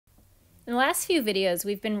In the last few videos,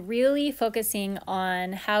 we've been really focusing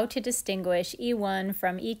on how to distinguish E1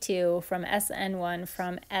 from E2, from SN1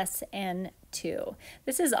 from SN2.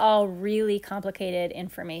 This is all really complicated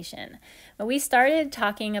information. But we started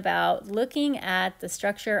talking about looking at the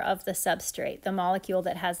structure of the substrate, the molecule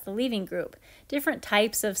that has the leaving group. Different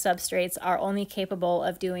types of substrates are only capable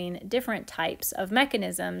of doing different types of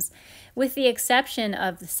mechanisms, with the exception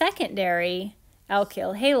of the secondary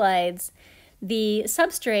alkyl halides. The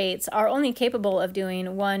substrates are only capable of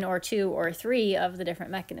doing one or two or three of the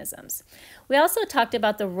different mechanisms. We also talked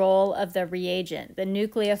about the role of the reagent, the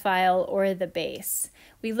nucleophile or the base.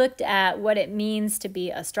 We looked at what it means to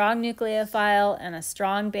be a strong nucleophile and a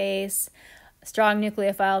strong base, a strong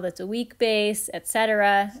nucleophile that's a weak base,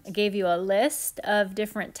 etc. I gave you a list of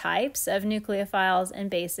different types of nucleophiles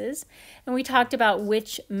and bases, and we talked about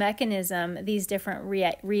which mechanism these different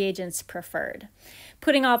reagents preferred.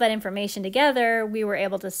 Putting all that information together, we were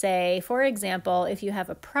able to say, for example, if you have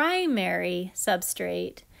a primary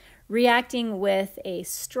substrate reacting with a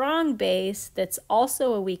strong base that's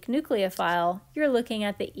also a weak nucleophile, you're looking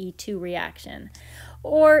at the E2 reaction.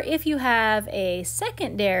 Or if you have a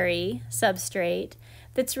secondary substrate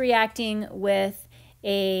that's reacting with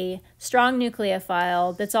a strong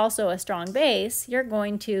nucleophile that's also a strong base, you're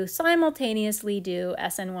going to simultaneously do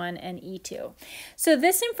SN1 and E2. So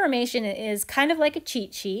this information is kind of like a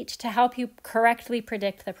cheat sheet to help you correctly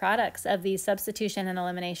predict the products of these substitution and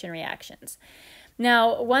elimination reactions.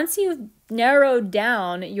 Now, once you've narrowed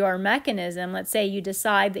down your mechanism, let's say you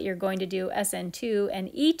decide that you're going to do SN2 and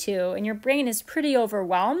E2, and your brain is pretty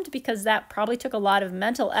overwhelmed because that probably took a lot of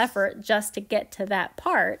mental effort just to get to that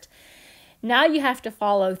part. Now you have to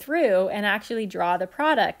follow through and actually draw the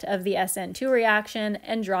product of the SN2 reaction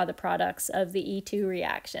and draw the products of the E2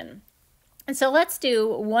 reaction. And so let's do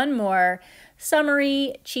one more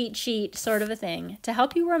summary cheat sheet sort of a thing to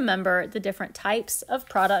help you remember the different types of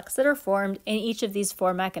products that are formed in each of these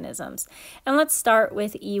four mechanisms. And let's start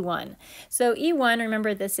with E1. So E1,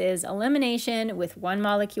 remember, this is elimination with one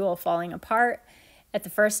molecule falling apart at the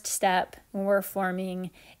first step when we're forming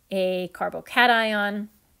a carbocation.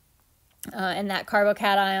 And that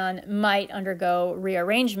carbocation might undergo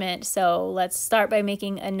rearrangement. So let's start by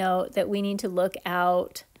making a note that we need to look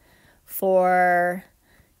out for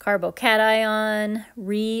carbocation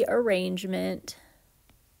rearrangement.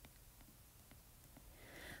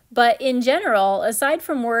 But in general, aside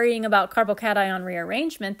from worrying about carbocation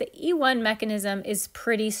rearrangement, the E1 mechanism is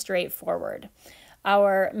pretty straightforward.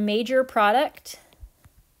 Our major product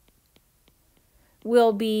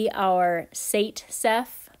will be our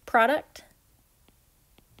SATE-SEF product,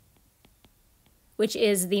 which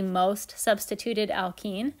is the most substituted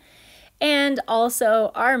alkene, and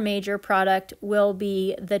also our major product will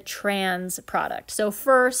be the trans product. So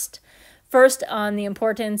first on the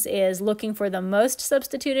importance is looking for the most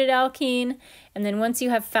substituted alkene, and then once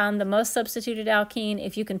you have found the most substituted alkene,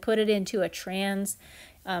 if you can put it into a trans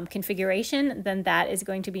configuration, then that is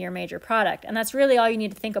going to be your major product. And that's really all you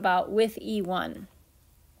need to think about with E1.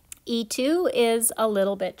 E2 is a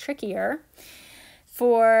little bit trickier.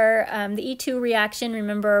 For the E2 reaction,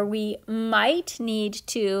 remember, we might need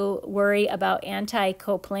to worry about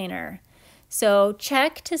anti-coplanar. So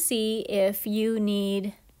check to see if you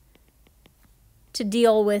need to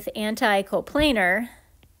deal with anti-coplanar.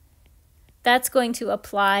 That's going to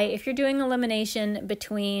apply if you're doing elimination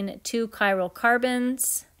between two chiral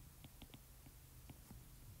carbons,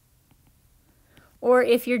 or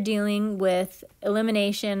if you're dealing with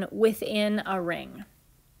elimination within a ring.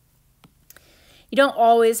 You don't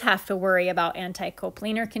always have to worry about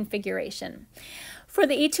anti-coplanar configuration. For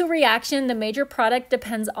the E2 reaction, the major product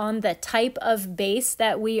depends on the type of base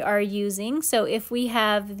that we are using. So if we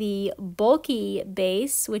have the bulky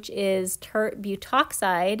base, which is tert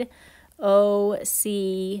butoxide,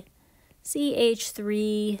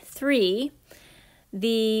 OCCH3,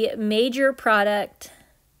 the major product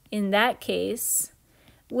in that case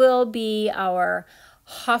will be our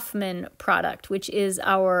Hoffman product, which is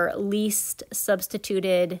our least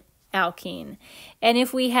substituted alkene. And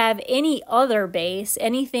if we have any other base,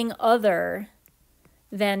 anything other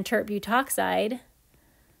than tert butoxide,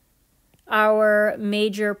 our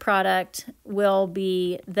major product will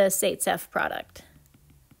be the SATE-SEF product.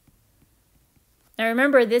 Now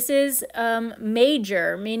remember, this is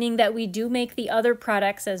major, meaning that we do make the other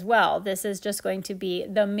products as well. This is just going to be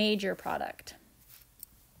the major product.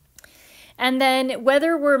 And then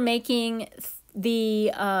whether we're making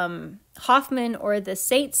the Hoffman or the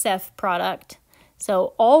SATE-SEF product,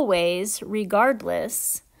 so always,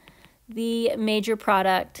 regardless, the major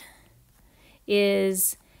product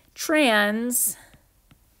is trans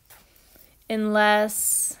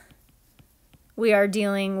unless we are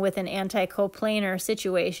dealing with an anticoplanar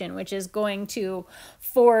situation, which is going to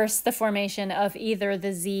force the formation of either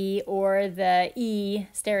the Z or the E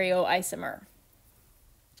stereoisomer.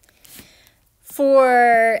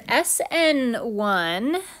 For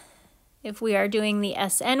SN1, if we are doing the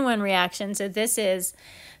SN1 reaction, so this is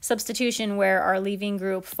substitution where our leaving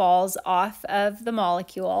group falls off of the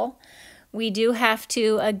molecule, we do have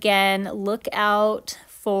to, again, look out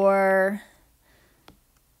for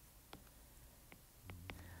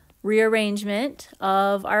rearrangement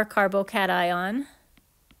of our carbocation.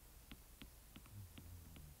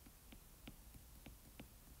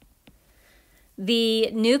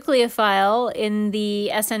 The nucleophile in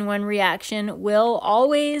the SN1 reaction will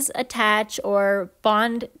always attach or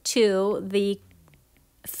bond to the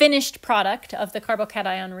finished product of the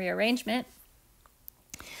carbocation rearrangement.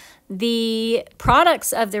 The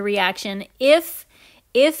products of the reaction, if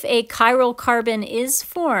a chiral carbon is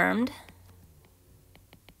formed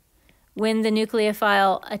when the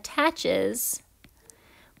nucleophile attaches,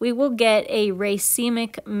 we will get a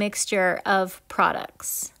racemic mixture of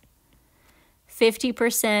products.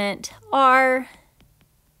 50% R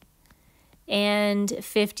and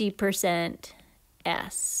 50%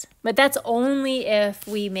 S. But that's only if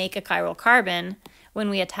we make a chiral carbon when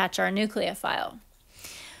we attach our nucleophile.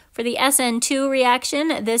 For the SN2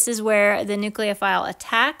 reaction, this is where the nucleophile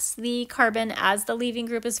attacks the carbon as the leaving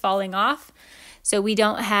group is falling off. So we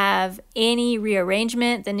don't have any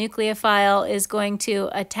rearrangement. The nucleophile is going to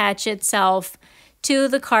attach itself to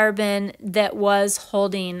the carbon that was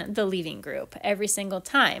holding the leaving group every single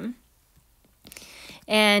time.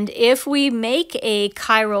 And if we make a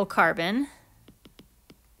chiral carbon,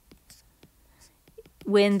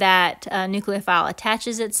 when that nucleophile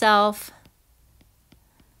attaches itself,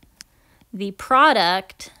 the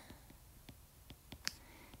product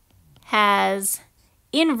has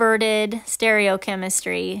inverted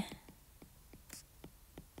stereochemistry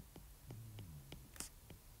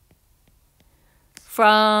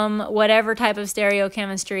from whatever type of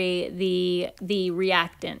stereochemistry the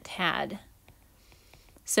reactant had.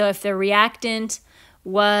 So if the reactant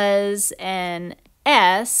was an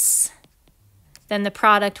S, then the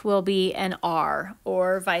product will be an R,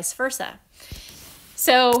 or vice versa.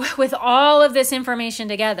 So with all of this information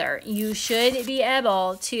together, you should be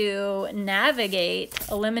able to navigate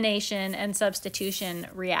elimination and substitution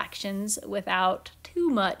reactions without too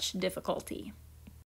much difficulty.